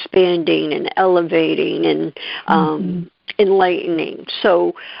expanding and elevating and enlightening.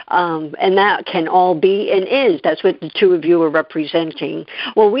 So, and that can all be and is. That's what the two of you are representing.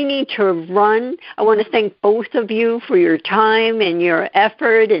 Well, we need to run. I want to thank both of you for your time and your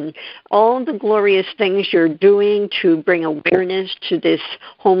effort and all the glorious things you're doing to bring awareness to this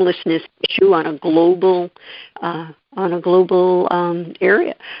homelessness issue on a global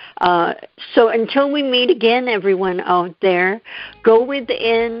area. So until we meet again, everyone out there, go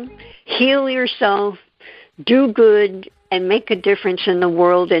within, heal yourself, do good, and make a difference in the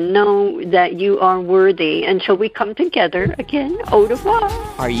world, and know that you are worthy. Until we come together again, au revoir.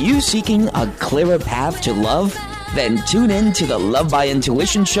 Are you seeking a clearer path to love? Then tune in to the Love by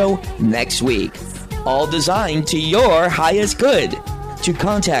Intuition show next week. All designed to your highest good. To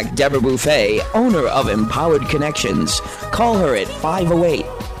contact Deborah Beauvais, owner of Empowered Connections, call her at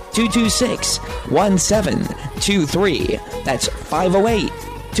 508-226-1723. That's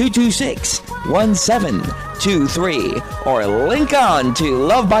 508-226-1723. Or link on to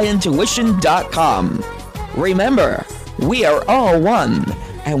lovebyintuition.com. Remember, we are all one,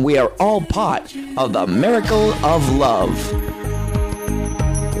 and we are all part of the miracle of love.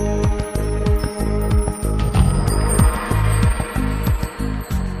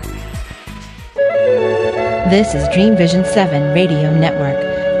 This is Dream Vision 7 Radio Network,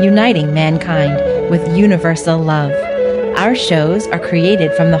 uniting mankind with universal love. Our shows are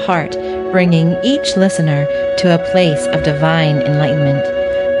created from the heart, bringing each listener to a place of divine enlightenment.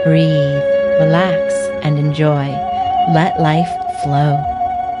 Breathe, relax, and enjoy. Let life flow.